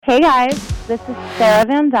Hey guys, this is Sarah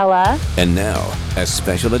Vanzella. And now, a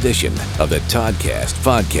special edition of the Toddcast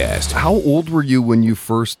podcast. How old were you when you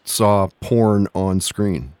first saw porn on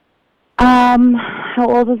screen? How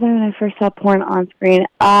old was I when I first saw porn on screen?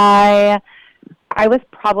 I was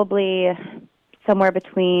probably somewhere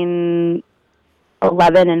between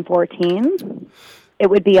 11 and 14. It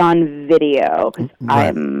would be on video because Right.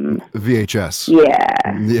 I'm VHS.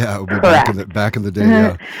 yeah Yeah, it would be Correct. back in the day.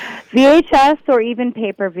 Yeah. VHS or even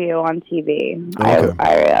pay-per-view on TV. Okay.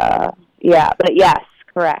 But yes,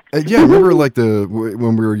 correct. Yeah, I remember like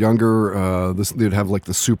when we were younger, they'd have like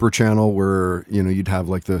the Super Channel where you'd have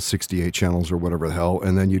like the 68 channels or whatever the hell,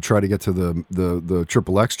 and then you try to get to the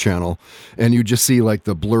Triple X channel, and you just see like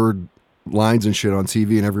the blurred lines and shit on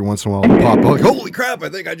TV, and every once in a while it'll pop up like, holy crap! I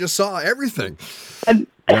think I just saw everything.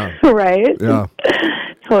 Yeah. Right? Yeah.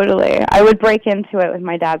 Totally. I would break into it with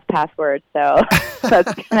my dad's password, so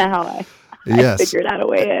that's kind of how I Yes. figured out a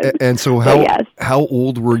way in. And so But how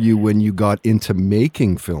old were you when you got into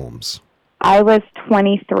making films? I was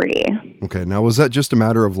 23. Okay, now was that just a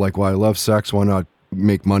matter of like, well, I love sex, why not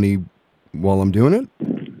make money while I'm doing it?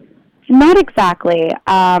 Not exactly.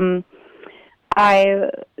 I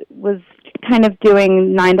was kind of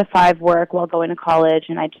doing 9-to-5 work while going to college,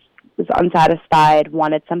 and I just was unsatisfied,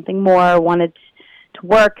 wanted something more, wanted to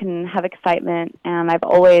work and have excitement, and I've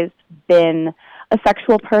always been a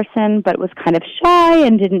sexual person, but was kind of shy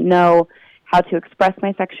and didn't know how to express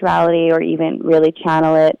my sexuality or even really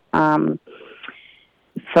channel it for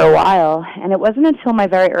a while. And it wasn't until my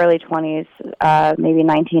very early 20s, maybe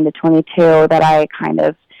 19 to 22, that I kind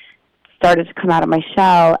of started to come out of my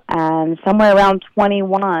shell. And somewhere around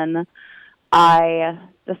 21, I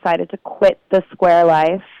decided to quit the square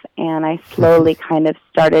life, and I slowly kind of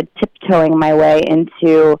started tiptoeing my way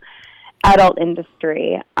into adult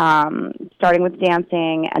industry, starting with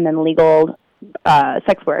dancing and then legal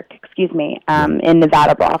sex work, in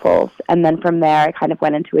Nevada brothels. And then from there, I kind of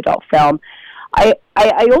went into adult film. I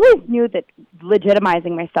always knew that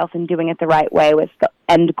legitimizing myself and doing it the right way was the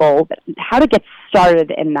end goal, but how to get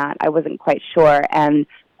started in that, I wasn't quite sure. And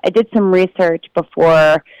I did some research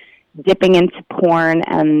before dipping into porn,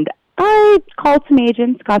 and I called some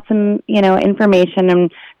agents, got some, information, and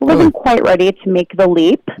wasn't quite ready to make the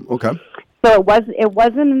leap. Okay. So it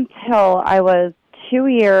wasn't until I was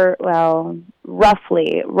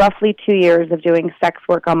roughly 2 years of doing sex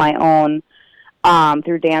work on my own,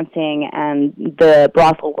 through dancing and the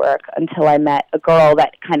brothel work, until I met a girl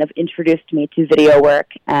that kind of introduced me to video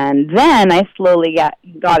work. And then I slowly got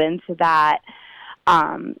into that.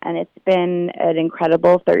 And it's been an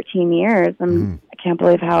incredible 13 years. I can't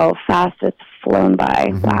believe how fast it's flown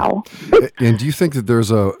by. Mm-hmm. Wow. And do you think that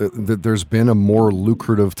there's been a more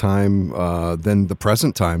lucrative time than the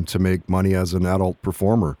present time to make money as an adult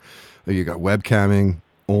performer? You got webcamming,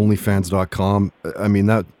 OnlyFans.com. I mean,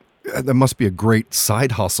 that must be a great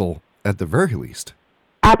side hustle at the very least.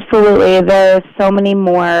 Absolutely. There's so many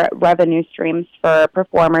more revenue streams for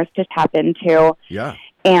performers to tap into. Yeah.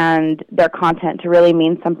 And their content to really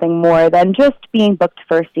mean something more than just being booked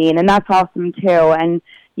for a scene. And that's awesome too. And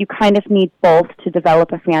you kind of need both to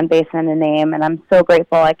develop a fan base and a name. And I'm so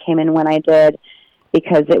grateful I came in when I did,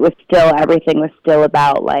 because everything was still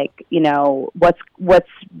about what's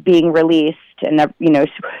being released, and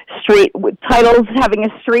street titles, having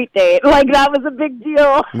a street date. Like, that was a big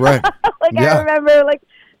deal. Right. I remember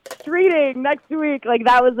streeting next week,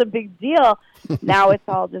 that was a big deal. Now it's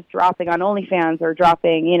all just dropping on OnlyFans or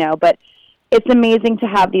dropping, but it's amazing to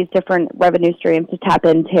have these different revenue streams to tap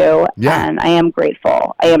into. Yeah. And I am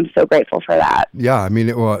grateful. I am so grateful for that. Yeah, I mean,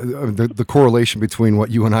 the correlation between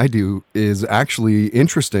what you and I do is actually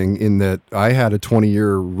interesting, in that I had a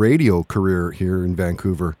 20-year radio career here in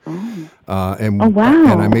Vancouver. Wow.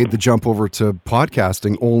 And I made the jump over to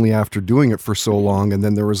podcasting only after doing it for so long. And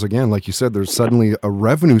then there was, again, like you said, there's suddenly a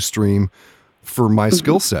revenue stream for my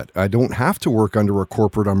skill set. I don't have to work under a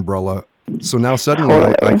corporate umbrella. So now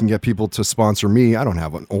suddenly I can get people to sponsor me. I don't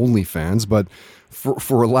have an OnlyFans, but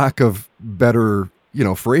for a lack of better,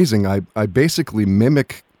 phrasing, I basically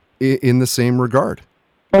mimic in the same regard.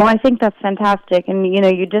 Well, I think that's fantastic. And,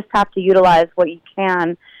 you just have to utilize what you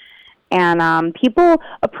can. And people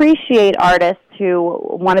appreciate artists who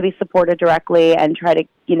want to be supported directly and try to,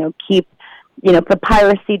 keep, put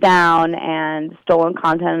piracy down and stolen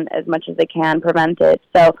content as much as they can, prevent it.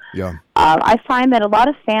 So yeah. I find that a lot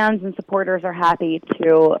of fans and supporters are happy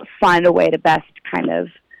to find a way to best kind of,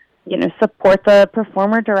 support the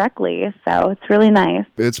performer directly. So it's really nice.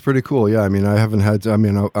 It's pretty cool. Yeah. I mean,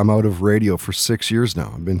 I'm out of radio for 6 years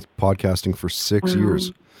now. I've been podcasting for 6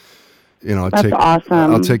 years. That's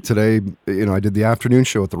awesome. I'll take today. I did the afternoon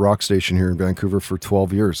show at the Rock Station here in Vancouver for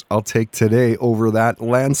 12 years. I'll take today over that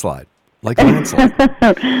landslide, like a landslide.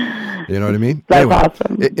 You know what I mean? That's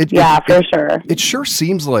awesome. For sure. It sure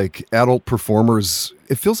seems like adult performers,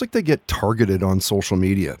 it feels like they get targeted on social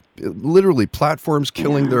media. Literally, platforms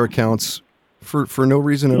killing their accounts for no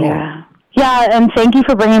reason at all. Yeah, and thank you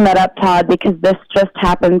for bringing that up, Todd, because this just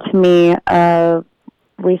happened to me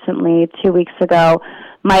recently, 2 weeks ago.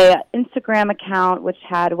 My Instagram account, which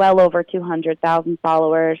had well over 200,000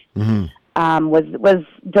 followers, was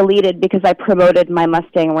deleted because I promoted my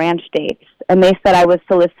Mustang Ranch dates, and they said I was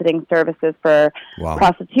soliciting services for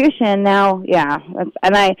prostitution. Now,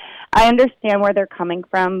 and I understand where they're coming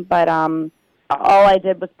from, but all I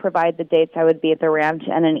did was provide the dates I would be at the ranch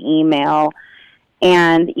and an email.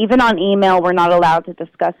 And even on email, we're not allowed to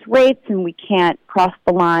discuss rates, and we can't cross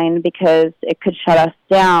the line because it could shut us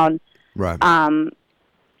down. Right.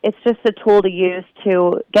 It's just a tool to use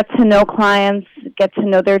to get to know clients, get to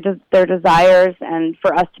know their desires, and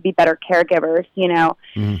for us to be better caregivers,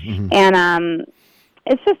 Mm-hmm. And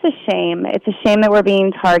it's just a shame. It's a shame that we're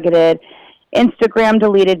being targeted. Instagram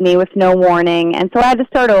deleted me with no warning, and so I had to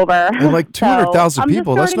start over. And like 200,000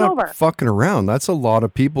 people, that's not over. fucking around. That's a lot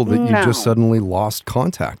of people that you just suddenly lost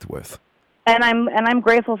contact with. And I'm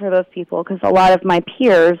grateful for those people, because a lot of my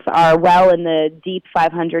peers are well in the deep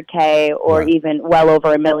 500K or even well over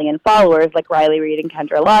 1 million followers, like Riley Reid and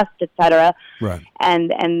Kendra Lust, etc. Right.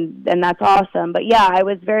 And that's awesome. But yeah, I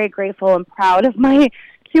was very grateful and proud of my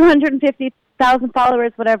 250,000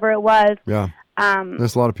 followers, whatever it was. Yeah.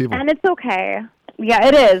 There's a lot of people. And it's okay. Yeah,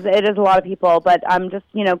 it is. It is a lot of people. But I'm just,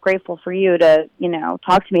 grateful for you to,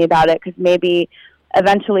 talk to me about it, because maybe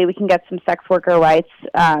eventually we can get some sex worker rights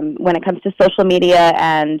when it comes to social media.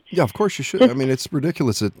 And yeah, of course you should. I mean, it's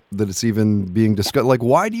ridiculous that it's even being discussed. Like,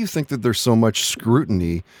 why do you think that there's so much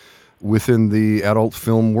scrutiny within the adult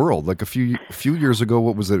film world? Like a few years ago,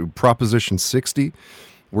 what was it, Proposition 60,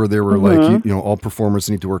 where they were like, all performers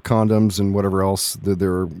need to wear condoms and whatever else that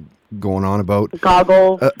they're going on about.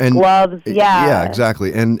 Goggles, and gloves, Yeah,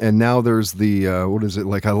 exactly. And now there's the, what is it?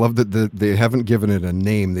 Like, I love that they haven't given it a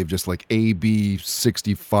name. They've just like AB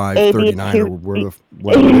 6539 or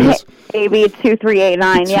whatever it is. AB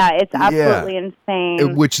 2389. Yeah, it's absolutely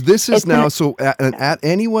insane. Which this is now, so at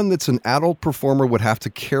anyone that's an adult performer would have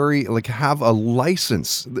to have a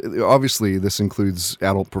license. Obviously, this includes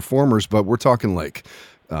adult performers, but we're talking like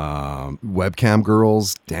webcam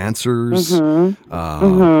girls, dancers,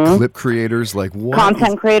 clip creators, like what?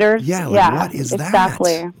 Content creators. Yeah, what is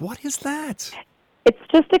exactly. that? What is that? It's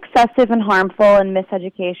just excessive and harmful and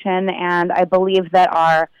miseducation, and I believe that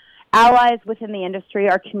our allies within the industry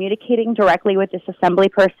are communicating directly with this assembly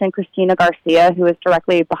person, Christina Garcia, who is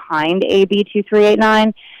directly behind AB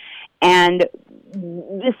 2389, and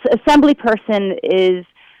this assembly person is,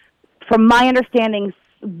 from my understanding,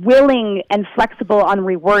 willing and flexible on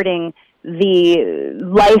rewording the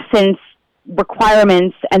license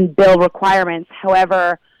requirements and bill requirements.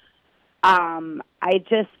 However, I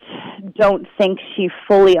just don't think she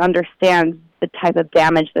fully understands the type of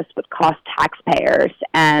damage this would cost taxpayers,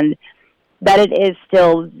 and that it is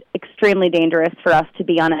still extremely dangerous for us to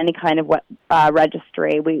be on any kind of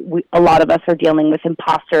registry. We a lot of us are dealing with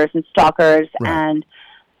imposters and stalkers and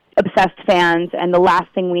obsessed fans, and the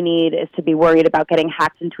last thing we need is to be worried about getting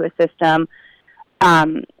hacked into a system.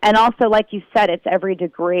 And also, like you said, it's every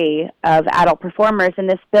degree of adult performers, and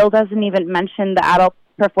this bill doesn't even mention the adult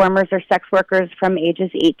performers or sex workers from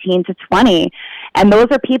ages 18 to 20. And those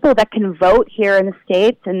are people that can vote here in the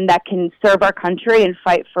States and that can serve our country and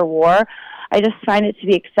fight for war. I just find it to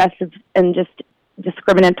be excessive and just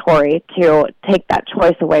discriminatory to take that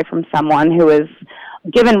choice away from someone who is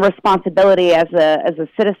given responsibility as a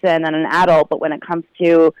citizen and an adult, but when it comes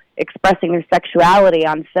to expressing their sexuality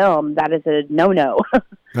on film, that is a no-no.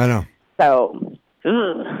 I know. So,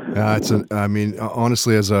 I mean,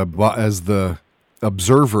 honestly, as the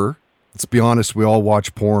observer, let's be honest, we all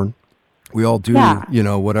watch porn. We all do,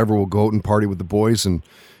 whatever. We'll go out and party with the boys and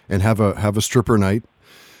have a stripper night.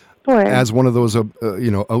 Sure. As one of those,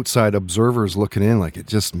 outside observers looking in, like, it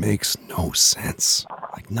just makes no sense.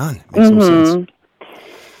 Like, none. It makes no sense.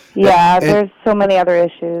 Yeah, there's so many other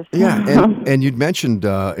issues. Yeah, and you'd mentioned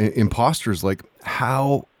imposters, like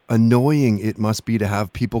how annoying it must be to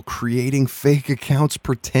have people creating fake accounts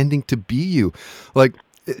pretending to be you. Like,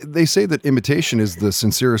 they say that imitation is the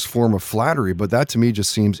sincerest form of flattery, but that to me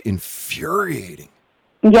just seems infuriating.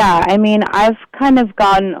 Yeah, I mean, I've kind of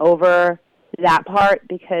gotten over that part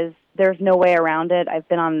because there's no way around it. I've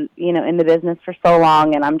been on, in the business for so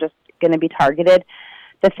long, and I'm just going to be targeted.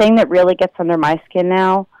 The thing that really gets under my skin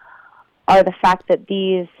now are the fact that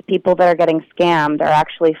these people that are getting scammed are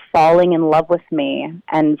actually falling in love with me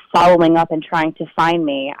and following up and trying to find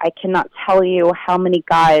me. I cannot tell you how many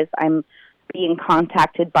guys I'm being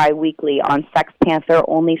contacted bi-weekly on Sex Panther,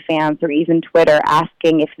 OnlyFans, or even Twitter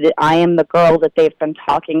asking if I am the girl that they've been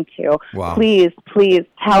talking to. Wow. Please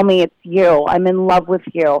tell me it's you. I'm in love with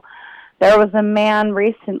you. There was a man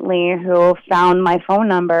recently who found my phone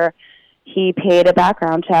number. He paid a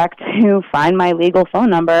background check to find my legal phone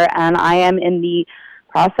number, and I am in the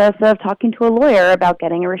process of talking to a lawyer about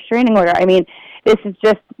getting a restraining order. I mean, this is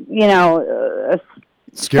just,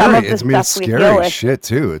 scary. It's scary shit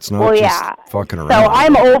too. It's not fucking around. So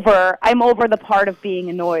I'm over the part of being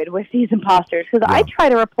annoyed with these imposters, because I try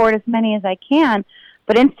to report as many as I can,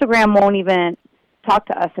 but Instagram won't even talk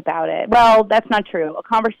to us about it. Well, that's not true. A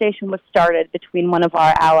conversation was started between one of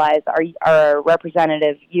our allies, our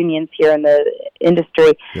representative unions here in the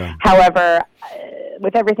industry. Yeah. However,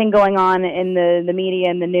 with everything going on in the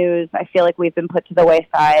media and the news, I feel like we've been put to the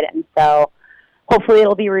wayside, and so hopefully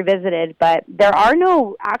it'll be revisited. But there are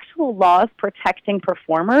no actual laws protecting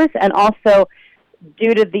performers, and also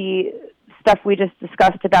due to the stuff we just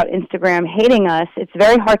discussed about Instagram hating us, it's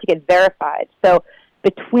very hard to get verified. So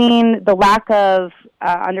between the lack of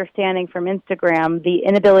understanding from Instagram, the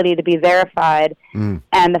inability to be verified, and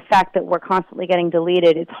the fact that we're constantly getting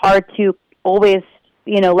deleted, it's hard to always,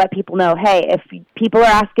 let people know, hey, if people are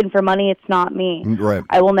asking for money, it's not me. Right.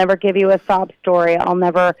 I will never give you a sob story. I'll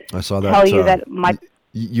never tell you that my...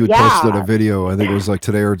 You had posted a video, I think it was like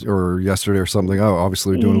today or yesterday or something. Oh,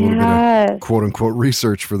 obviously we're doing a little bit of quote unquote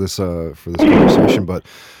research for this conversation, but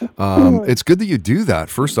it's good that you do that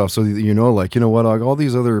first off, so that what, like all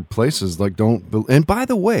these other places don't. And by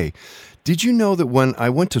the way, did you know that when I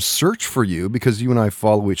went to search for you, because you and I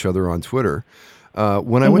follow each other on Twitter,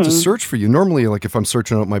 when I went to search for you, normally, like if I'm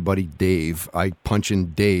searching out my buddy Dave, I punch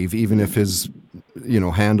in Dave, even if his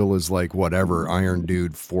handle is like whatever, Iron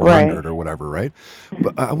Dude 400 or whatever, right?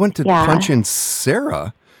 But I went to punch in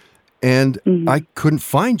Sarah, and I couldn't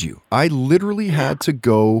find you. I literally had to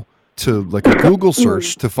go to like a Google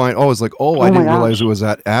search to find. I didn't realize it was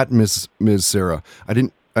at Ms. Sarah. I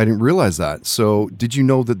didn't realize that. So did you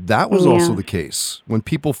know that was also the case? When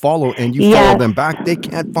people follow and you follow them back, they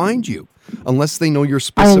can't find you unless they know your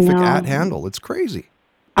specific @ handle. It's crazy.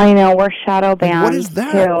 I know, we're shadow banned. What is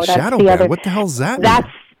that? Shadow banned? What the hell is that?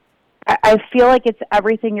 I feel like it's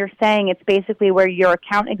everything you're saying. It's basically where your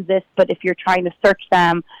account exists, but if you're trying to search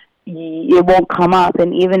them, it won't come up.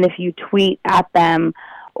 And even if you tweet at them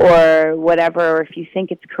or whatever, or if you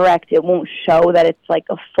think it's correct, it won't show that it's like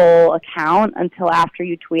a full account until after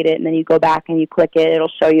you tweet it, and then you go back and you click it,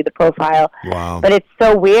 it'll show you the profile. Wow. But it's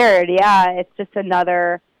so weird. Yeah, it's just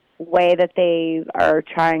another way that they are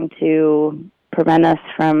trying to prevent us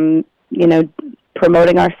from,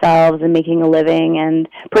 promoting ourselves and making a living and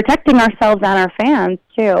protecting ourselves and our fans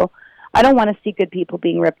too. I don't want to see good people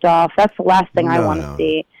being ripped off. That's the last thing I want to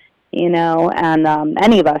see, and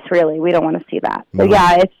any of us really, we don't want to see that. So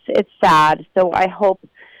it's sad. So I hope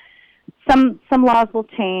some laws will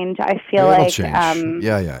change. I feel it'll like change.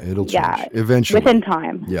 It'll change eventually within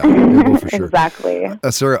time. Yeah, it will for sure. Exactly.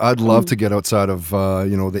 Sarah, I'd love to get outside of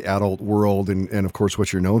the adult world and of course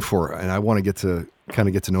what you're known for, and I want to get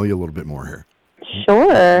to know you a little bit more here.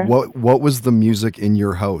 Sure. What was the music in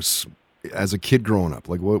your house as a kid growing up?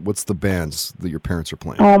 Like what's the bands that your parents are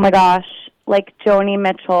playing? Oh my gosh, like Joni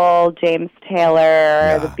Mitchell, James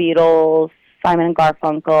Taylor, the Beatles, Simon and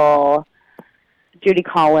Garfunkel, Judy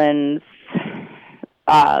Collins,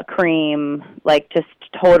 Cream, like just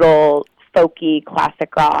total folky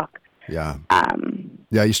classic rock. Yeah.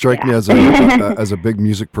 You strike me as a big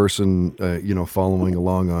music person, following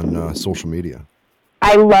along on social media.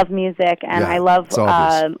 I love music, and I love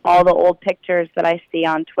all the old pictures that I see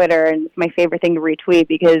on Twitter, and it's my favorite thing to retweet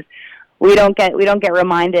because we don't get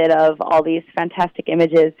reminded of all these fantastic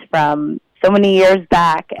images from so many years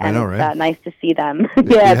back, and it's nice to see them.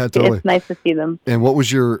 Totally. It's nice to see them. And what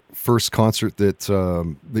was your first concert that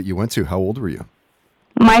you went to? How old were you?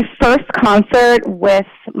 My first concert with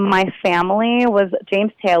my family was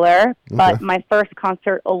James Taylor, but my first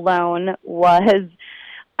concert alone was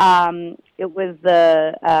it was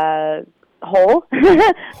the Hole,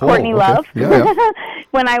 Courtney Love. Yeah.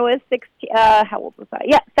 When I was 16, how old was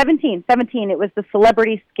I? 17. It was the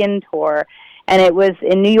Celebrity Skin Tour, and it was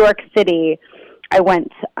in New York City. I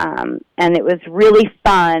went, and it was really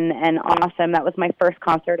fun and awesome. That was my first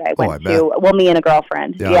concert I went to. Well, me and a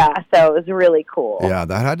girlfriend. Yeah, so it was really cool. Yeah,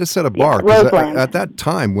 that had to set a bar. At that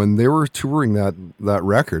time, when they were touring that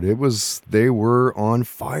record, they were on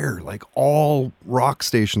fire. Like all rock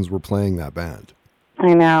stations were playing that band.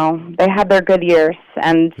 I know. They had their good years,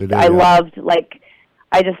 and I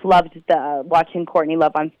just loved watching Courtney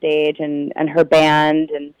Love on stage and her band,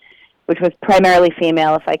 and which was primarily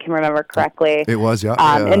female, if I can remember correctly. It was, yeah.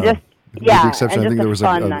 And just, with the exception, and I think there was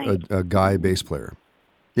a guy bass player.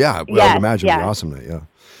 Yeah, well, I would imagine it was an awesome night, yeah.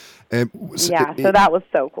 And so that was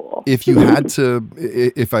so cool. If you had to,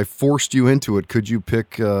 if I forced you into it, could you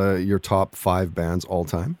pick your top 5 bands all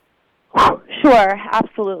time? Sure,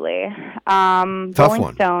 absolutely. Tough Rolling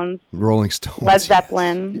one. Stones. Rolling Stones. Led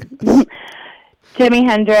Zeppelin. Yes. Jimi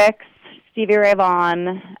Hendrix, Stevie Ray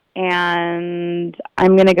Vaughan, and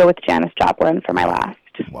I'm going to go with Janis Joplin for my last.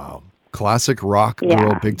 Wow. Classic rock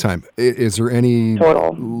world, big time. Is there any...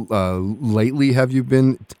 Total. Lately, have you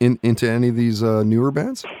been into any of these newer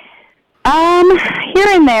bands? Here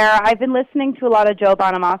and there. I've been listening to a lot of Joe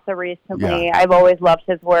Bonamassa recently. Yeah. I've always loved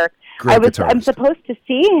his work. Great guitarist. I'm supposed to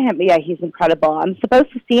see him. Yeah, he's incredible. I'm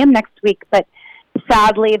supposed to see him next week, but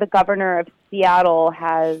sadly, the governor of Seattle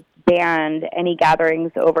has banned any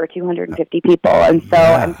gatherings over 250 people, and so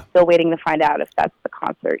I'm still waiting to find out if that's the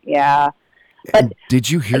concert. Yeah. But did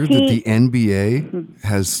you hear that the NBA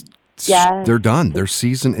has? Yeah. They're done. Their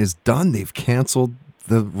season is done. They've canceled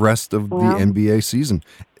the rest of the NBA season.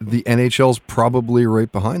 The NHL's probably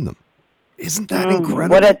right behind them. Isn't that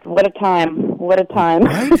incredible? What a time! What a time!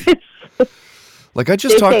 Right? Like I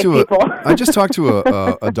just talked to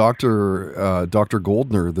a doctor, Dr.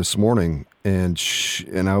 Goldner, this morning, and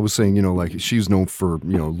I was saying, like she's known for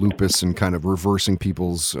lupus and kind of reversing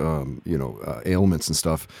people's ailments and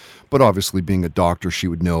stuff, but obviously being a doctor, she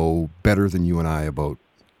would know better than you and I about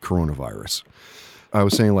coronavirus. I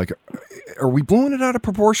was saying, like, are we blowing it out of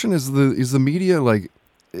proportion? Is the media like?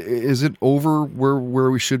 Is it over where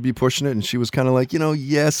we should be pushing it? And she was kind of like,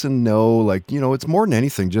 yes and no. Like, it's more than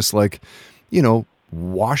anything, just like,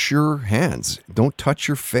 wash your hands. Don't touch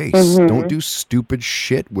your face. Mm-hmm. Don't do stupid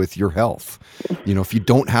shit with your health. If you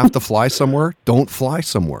don't have to fly somewhere, don't fly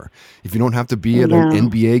somewhere. If you don't have to be at an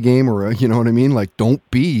NBA game or you know what I mean? Like, don't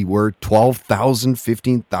be where 12,000,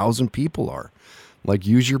 15,000 people are. Like,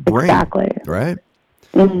 use your brain. Exactly. Right?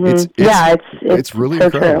 Mm-hmm. It's really so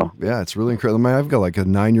incredible. True. Yeah, it's really incredible. I mean, I've got like a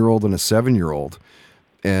 9-year-old and a 7-year-old,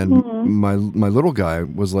 and my little guy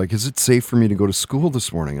was like, "Is it safe for me to go to school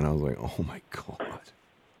this morning?" And I was like, "Oh my god,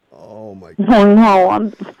 oh my god." Oh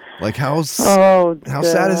no! Like how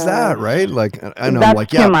sad is that, right? Like I know, That's I'm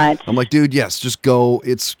like, yeah, too much. I'm like, dude, yes, just go.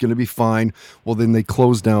 It's gonna be fine. Well, then they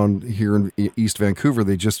closed down here in East Vancouver.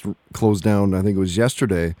 They just closed down. I think it was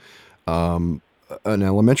yesterday, an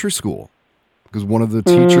elementary school. Because one of the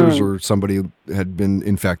teachers or somebody had been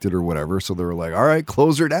infected or whatever. So they were like, all right,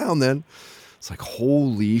 close her down then. It's like,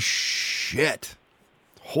 holy shit.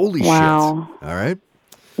 Holy shit. All right?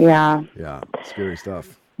 Yeah. Yeah. Scary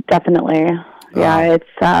stuff. Definitely. Yeah, it's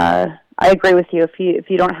I agree with you. If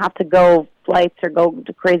you don't have to go flights or go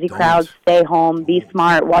to crazy crowds, stay home, be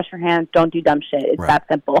smart, wash your hands, don't do dumb shit. It's that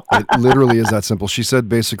simple. It literally is that simple. She said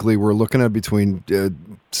basically we're looking at between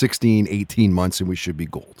 16, 18 months and we should be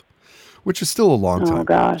gold. Which is still a long time. Oh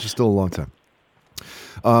gosh, which is still a long time.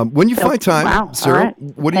 When you find time, Sarah, right.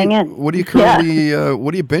 what do you currently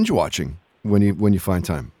what are you binge watching when you find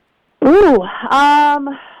time? Ooh,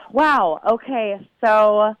 wow. Okay,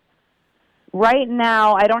 so right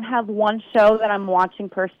now I don't have one show that I'm watching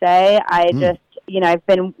per se. I just I've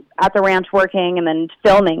been at the ranch working and then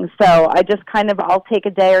filming, so I just I'll take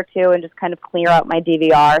a day or two and just kind of clear out my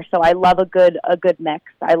DVR. So I love a good mix.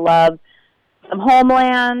 I love some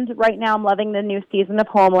Homeland. Right now I'm loving the new season of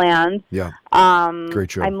Homeland. Yeah.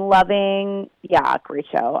 Great show. I'm loving, great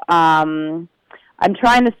show. I'm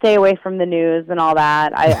trying to stay away from the news and all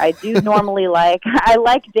that. I do normally I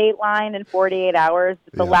like Dateline and 48 Hours.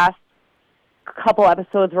 The last couple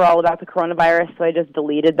episodes were all about the coronavirus, so I just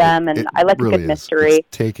deleted them, and I like really a good mystery.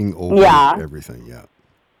 It's taking over everything,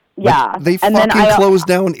 Yeah. They fucking closed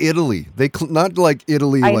down Italy. They not like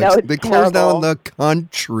Italy, I know, they closed down the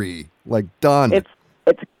country. Like done. It's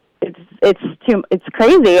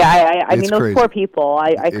crazy. I mean, those crazy. poor people.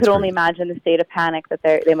 I could only crazy. imagine the state of panic that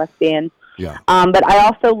they must be in. Yeah. But I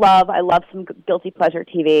also love some guilty pleasure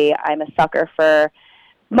TV. I'm a sucker for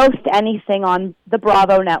most anything on the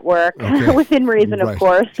Bravo network, within reason, of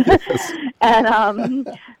course. Yes. And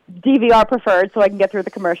DVR preferred, so I can get through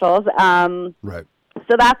the commercials. Right.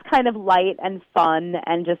 So that's kind of light and fun,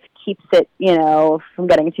 and just keeps it, from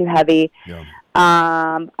getting too heavy. Yeah.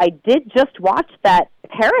 I did just watch that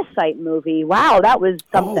Parasite movie. Wow, that was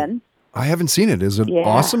something. I haven't seen it. Is it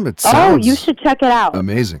awesome? It sounds you should check it out.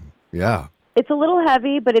 Amazing. Yeah. It's a little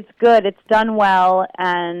heavy, but it's good. It's done well,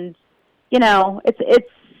 and it's.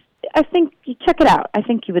 I think you check it out. I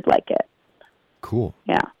think you would like it. Cool.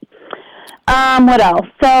 Yeah. What else?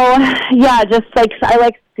 So, yeah, just like I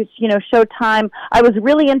like, Showtime. I was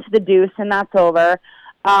really into The Deuce, and that's over.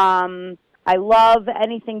 I love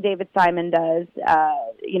anything David Simon does.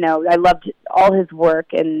 I loved all his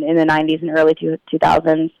work in the 90s and early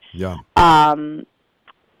 2000s. Yeah.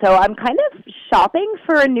 So I'm kind of shopping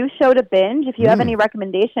for a new show to binge. If you have any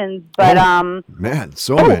recommendations, but man,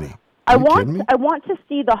 so many. I want to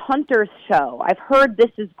see the Hunters show. I've heard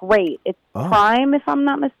this is great. It's Prime, if I'm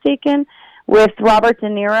not mistaken, with Robert De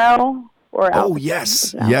Niro.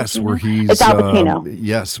 Yes, where he's it's Al Pacino.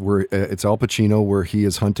 It's Al Pacino where he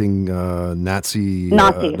is hunting Nazis.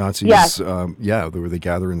 Yes. Where they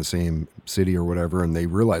gather in the same city or whatever, and they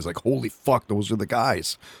realize like, holy fuck, those are the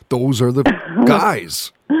guys. Those are the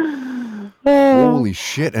guys. Holy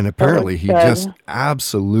shit! And apparently he just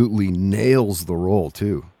absolutely nails the role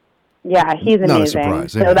too. Yeah, he's amazing. Not a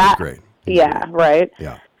surprise. So that's great. He's great. Right.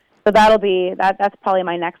 Yeah. So that'll be that's probably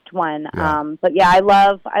my next one. Yeah. But yeah, I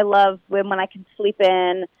love when I can sleep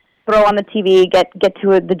in, throw on the TV, get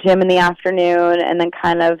to the gym in the afternoon, and then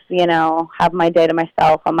kind of have my day to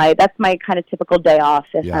myself. That's my kind of typical day off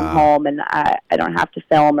if I'm home and I don't have to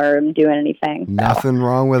film or am doing anything. So. Nothing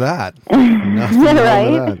wrong with that. Nothing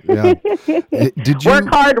wrong with that. Yeah. Did you work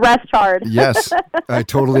hard, rest hard? Yes, I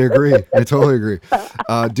totally agree.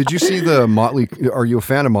 Did you see the Motley? Are you a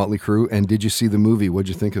fan of Motley Crue? And did you see the movie? What'd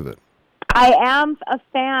you think of it? I am a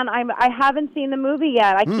fan. I haven't seen the movie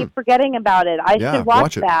yet. I keep forgetting about it. I should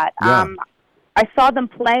watch that. Yeah. I saw them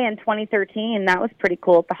play in 2013. That was pretty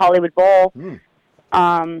cool at the Hollywood Bowl.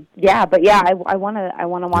 I want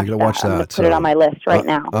to watch that. Watch that. I'm going to put it on my list right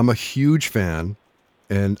now. I'm a huge fan,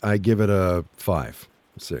 and I give it a 5,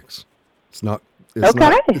 6. It's not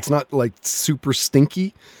like super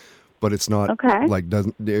stinky, but it's not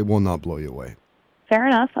it will not blow you away. Fair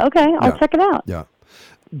enough. Okay, I'll check it out. Yeah.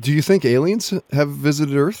 Do you think aliens have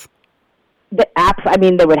visited Earth? They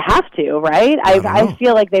would have to, right? I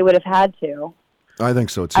feel like they would have had to. I think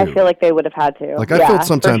so too. I feel like they would have had to. Like I felt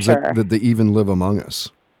sometimes that they even live among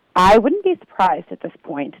us. I wouldn't be surprised at this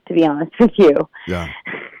point, to be honest with you. Yeah.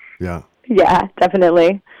 Yeah,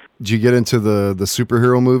 definitely. Do you get into the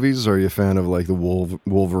superhero movies? Are you a fan of like the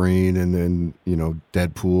Wolverine and then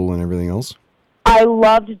Deadpool and everything else? I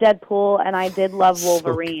loved Deadpool, and I did love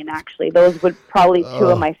Wolverine, actually. Those would probably two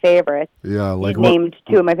of my favorites. Yeah, like named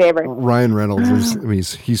two of my favorites. Ryan Reynolds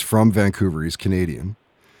he's from Vancouver. He's Canadian.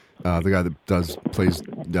 The guy that plays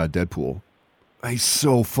Deadpool. He's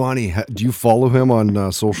so funny. Do you follow him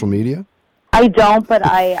on social media? I don't, but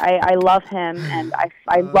I love him, and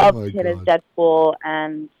I loved him as Deadpool,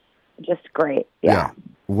 and just great. Yeah.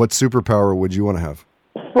 What superpower would you want to have?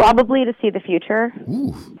 Probably to see the future.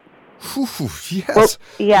 Ooh, yes. Well,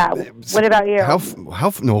 yeah. What about you?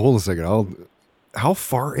 No, hold on a second. How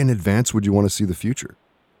far in advance would you want to see the future?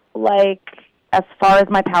 Like as far as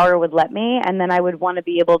my power would let me, and then I would want to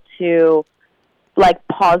be able to like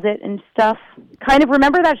pause it and stuff. Kind of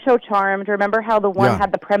remember that show Charmed? Remember how the one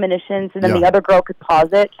had the premonitions and then the other girl could pause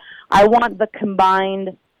it? I want the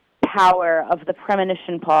combined power of the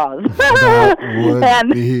premonition pause. That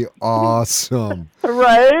would be awesome.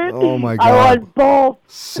 Right? Oh my God. I want both.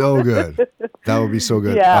 So good. That would be so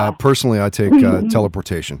good. Yeah. Personally, I take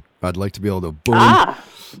teleportation. I'd like to be able to boom.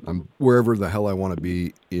 I'm wherever the hell I want to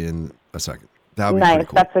be in a second. That would be pretty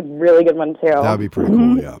cool. That's a really good one too. That would be pretty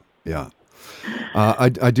cool. Yeah.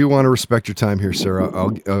 I do want to respect your time here, Sarah.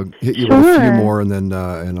 I'll hit you with a few more, and then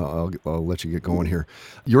I'll let you get going here.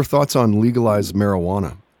 Your thoughts on legalized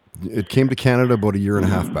marijuana? It came to Canada about 1.5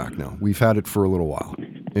 years back now. We've had it for a little while.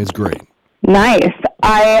 It's great. Nice.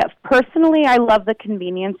 I love the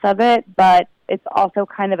convenience of it, but it's also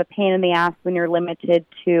kind of a pain in the ass when you're limited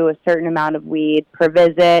to a certain amount of weed per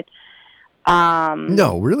visit.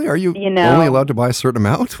 No, really? Are you only allowed to buy a certain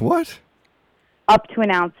amount? What? Up to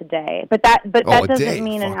an ounce a day. But that doesn't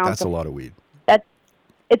mean an ounce. That's a lot of weed.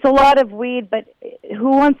 It's a lot of weed, but who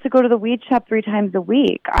wants to go to the weed shop 3 times a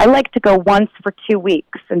week? I like to go once for 2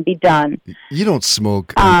 weeks and be done. You don't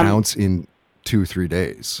smoke an ounce in 2-3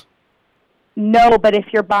 days. No, but if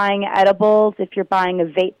you're buying edibles, if you're buying a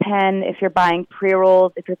vape pen, if you're buying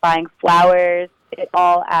pre-rolls, if you're buying flowers, it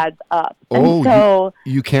all adds up. Oh, so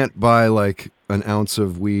you can't buy like an ounce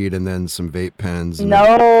of weed and then some vape pens. No,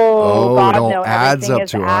 God, it all no. adds up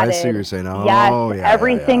to it. I see what you're saying. Yes,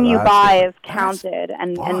 everything you buy is counted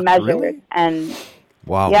and measured. Really? And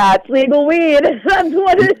Wow. Yeah, it's legal weed. That's how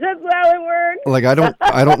it works. Like I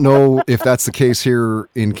don't know if that's the case here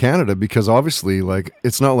in Canada, because obviously, like,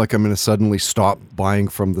 it's not like I'm going to suddenly stop buying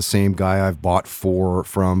from the same guy I've bought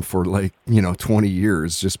from for like 20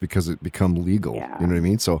 years just because it become legal. Yeah. You know what I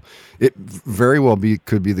mean? So it very well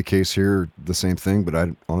could be the case here, the same thing, but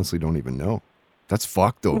I honestly don't even know. That's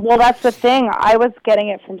fucked though. Well, that's the thing. I was getting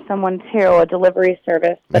it from someone too, a delivery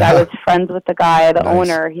service, but I was friends with the guy, the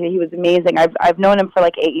owner. He was amazing. I've known him for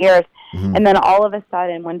like 8 years. Mm-hmm. And then all of a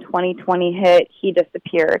sudden, when 2020 hit, he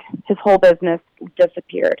disappeared. His whole business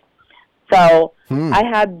disappeared. So I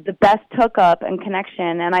had the best hookup and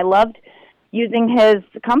connection, and I loved using his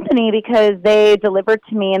company because they delivered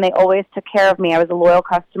to me and they always took care of me. I was a loyal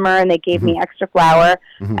customer, and they gave me extra flour,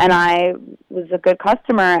 and I was a good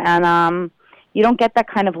customer. And you don't get that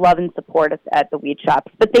kind of love and support at the weed shops.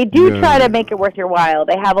 But they do try to make it worth your while.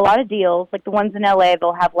 They have a lot of deals. Like the ones in LA,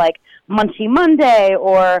 they'll have like Munchie Monday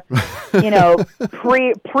or,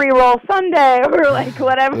 pre-roll Sunday or like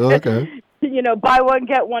whatever. Okay. Buy one,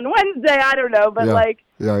 get one Wednesday. I don't know. But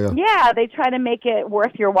they try to make it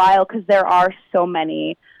worth your while because there are so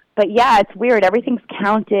many. But yeah, it's weird. Everything's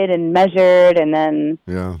counted and measured and then...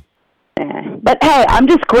 Yeah. But hey, I'm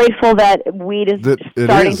just grateful that weed is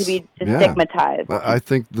starting to be destigmatized. I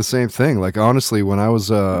think the same thing. Like, honestly, when I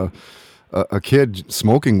was a kid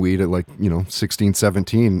smoking weed at 16,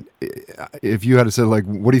 17, if you had said, like,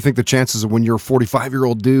 what do you think the chances of when you're a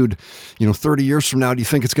 45-year-old dude, 30 years from now, do you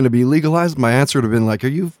think it's going to be legalized? My answer would have been like, are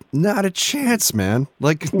you not a chance, man?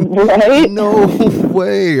 Like, right? No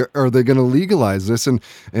way are they going to legalize this. And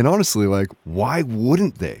honestly, like, why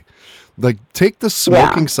wouldn't they? Like, take the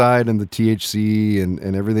smoking side and the THC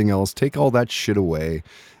and everything else, take all that shit away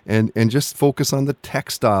and just focus on the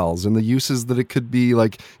textiles and the uses that it could be.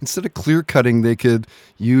 Like, instead of clear cutting, they could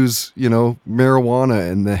use,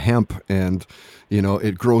 marijuana and the hemp, and,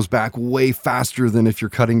 it grows back way faster than if you're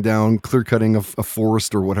clear cutting a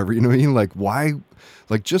forest or whatever. You know what I mean? Like, why?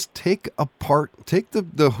 Like, just take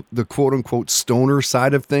the quote unquote stoner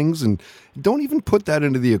side of things and don't even put that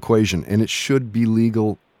into the equation. And it should be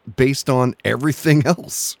legal based on everything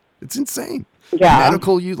else. It's insane. Yeah.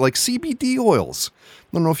 Medical use, like CBD oils. I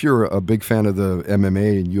don't know if you're a big fan of the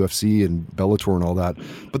MMA and UFC and Bellator and all that,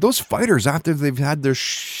 but those fighters, after they've had their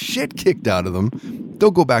shit kicked out of them, they'll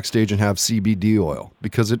go backstage and have CBD oil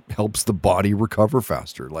because it helps the body recover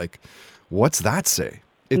faster. Like, what's that say?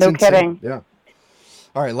 It's no insane. Kidding. Yeah.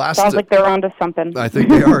 All right. Sounds like they're onto something. I think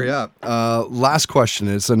they are, yeah. Last question.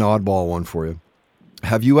 It's an oddball one for you.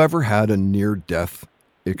 Have you ever had a near-death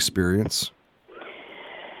experience?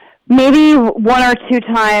 Maybe one or two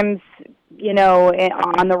times,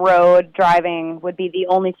 on the road driving would be the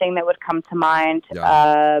only thing that would come to mind.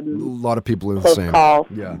 Yeah. A lot of people are the same. Calls.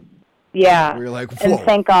 Yeah. Yeah. You're like, whoa. And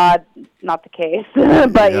thank God, not the case.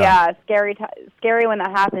 But scary when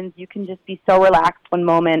that happens. You can just be so relaxed one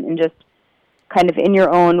moment and just kind of in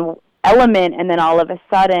your own element, and then all of a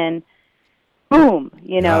sudden, boom,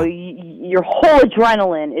 your whole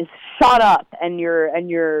adrenaline is shot up, and you're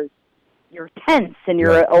tense and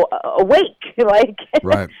you're awake, like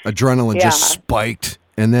right. Adrenaline just spiked,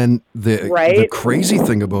 and then the crazy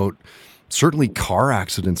thing about certainly car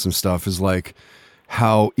accidents and stuff is like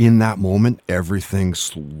how in that moment everything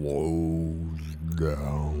slows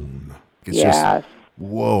down. It's just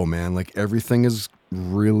whoa, man! Like everything is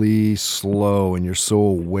really slow, and you're so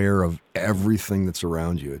aware of everything that's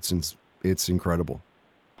around you. It's incredible.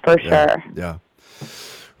 For sure. Yeah.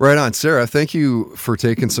 Right on. Sarah, thank you for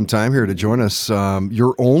taking some time here to join us.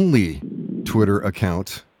 Your only Twitter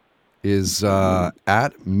account is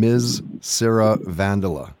at Ms. Sarah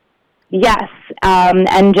Vandala. Yes.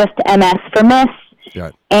 And just MS for Miss. Yeah.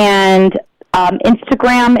 And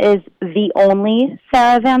Instagram is the only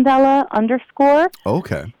Sarah Vandala _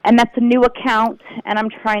 Okay. And that's a new account, and I'm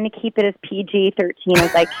trying to keep it as PG-13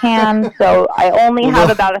 as I can. So I only have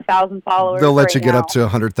about 1,000 followers. They'll let you get up to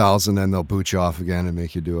 100,000, then they'll boot you off again and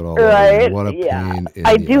make you do it all over. Right? What a pain.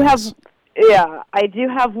 I do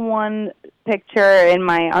have one picture in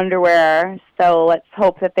my underwear, so let's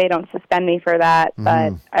hope that they don't suspend me for that.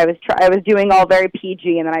 But I was doing all very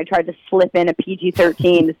PG, and then I tried to slip in a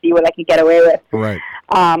PG-13 to see what I could get away with. Right.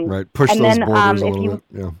 Right. Push those borders a little bit.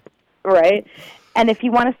 Yeah. Right. And if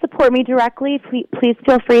you want to support me directly, please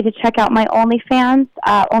feel free to check out my OnlyFans,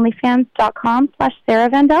 onlyfans.com/Sarah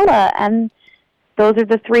Vandala. And those are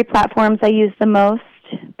the 3 platforms I use the most,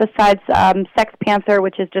 besides Sex Panther,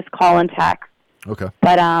 which is just call and text. Okay.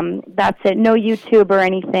 But that's it. No YouTube or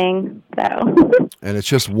anything. So. And it's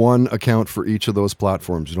just one account for each of those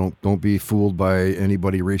platforms. Don't be fooled by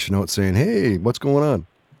anybody reaching out saying, "Hey, what's going on?"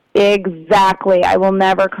 Exactly. I will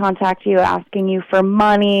never contact you asking you for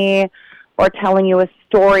money or telling you a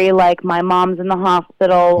story like my mom's in the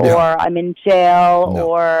hospital or I'm in jail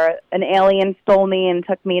or an alien stole me and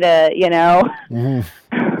took me to,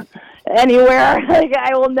 anywhere. Like,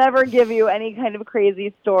 I will never give you any kind of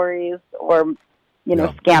crazy stories or,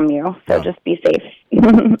 scam you. So just be safe.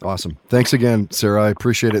 Awesome. Thanks again, Sarah. I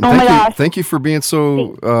appreciate it. And thank you for being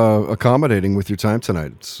so accommodating with your time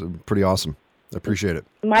tonight. It's pretty awesome. I appreciate it.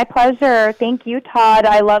 My pleasure. Thank you, Todd.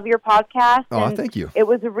 I love your podcast. Oh, thank you. It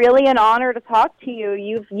was really an honor to talk to you.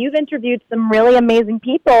 You've interviewed some really amazing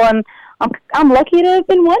people, and I'm lucky to have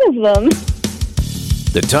been one of them.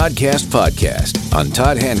 The Toddcast Podcast on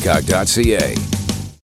ToddHancock.ca.